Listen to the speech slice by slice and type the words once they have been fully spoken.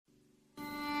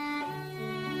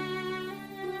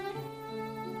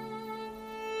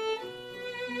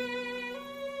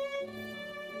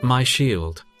My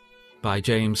Shield by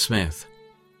James Smith.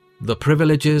 The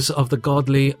privileges of the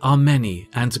godly are many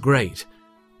and great,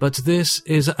 but this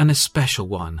is an especial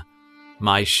one.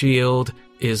 My shield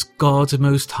is God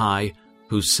Most High,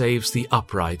 who saves the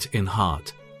upright in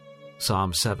heart.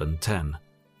 Psalm 7:10.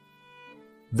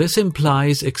 This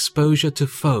implies exposure to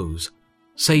foes,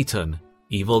 Satan,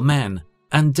 evil men,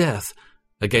 and death.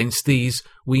 Against these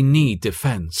we need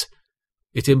defense.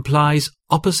 It implies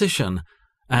opposition,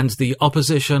 and the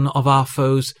opposition of our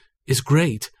foes is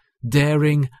great,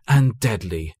 daring, and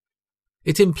deadly.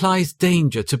 It implies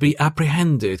danger to be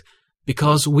apprehended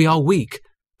because we are weak,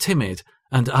 timid,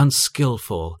 and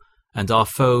unskillful, and our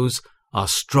foes are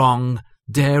strong,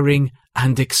 daring,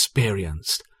 and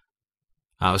experienced.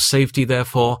 Our safety,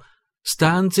 therefore,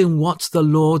 stands in what the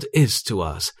Lord is to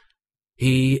us.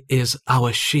 He is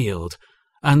our shield,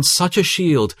 and such a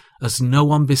shield as no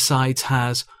one besides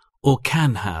has or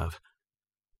can have.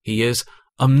 He is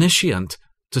omniscient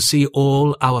to see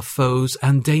all our foes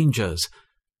and dangers.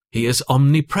 He is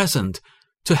omnipresent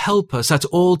to help us at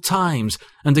all times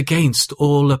and against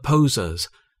all opposers.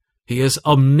 He is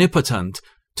omnipotent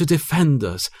to defend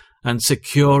us and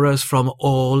secure us from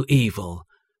all evil.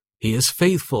 He is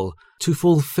faithful to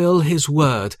fulfill his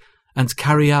word and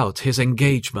carry out his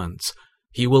engagements.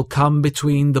 He will come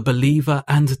between the believer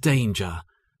and danger.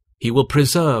 He will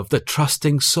preserve the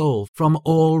trusting soul from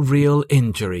all real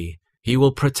injury. He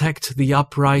will protect the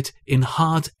upright in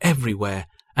heart everywhere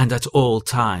and at all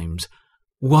times.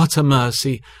 What a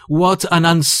mercy, what an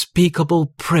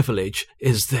unspeakable privilege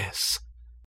is this!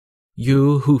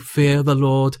 You who fear the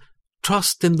Lord,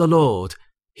 trust in the Lord.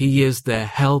 He is their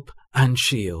help and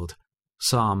shield.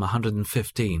 Psalm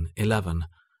 115:11.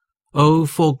 Oh,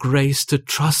 for grace to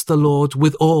trust the Lord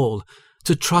with all,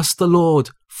 to trust the Lord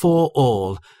for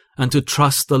all, and to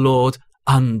trust the Lord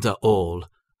under all.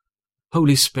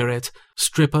 Holy Spirit,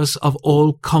 strip us of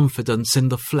all confidence in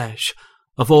the flesh,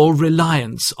 of all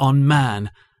reliance on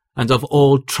man, and of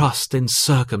all trust in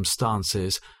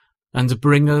circumstances, and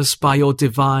bring us by your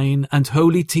divine and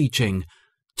holy teaching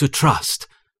to trust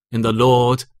in the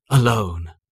Lord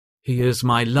alone. He is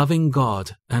my loving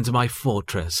God and my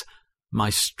fortress, my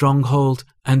stronghold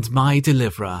and my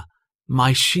deliverer,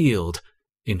 my shield,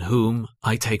 in whom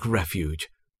I take refuge.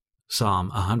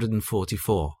 Psalm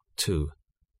 144:2.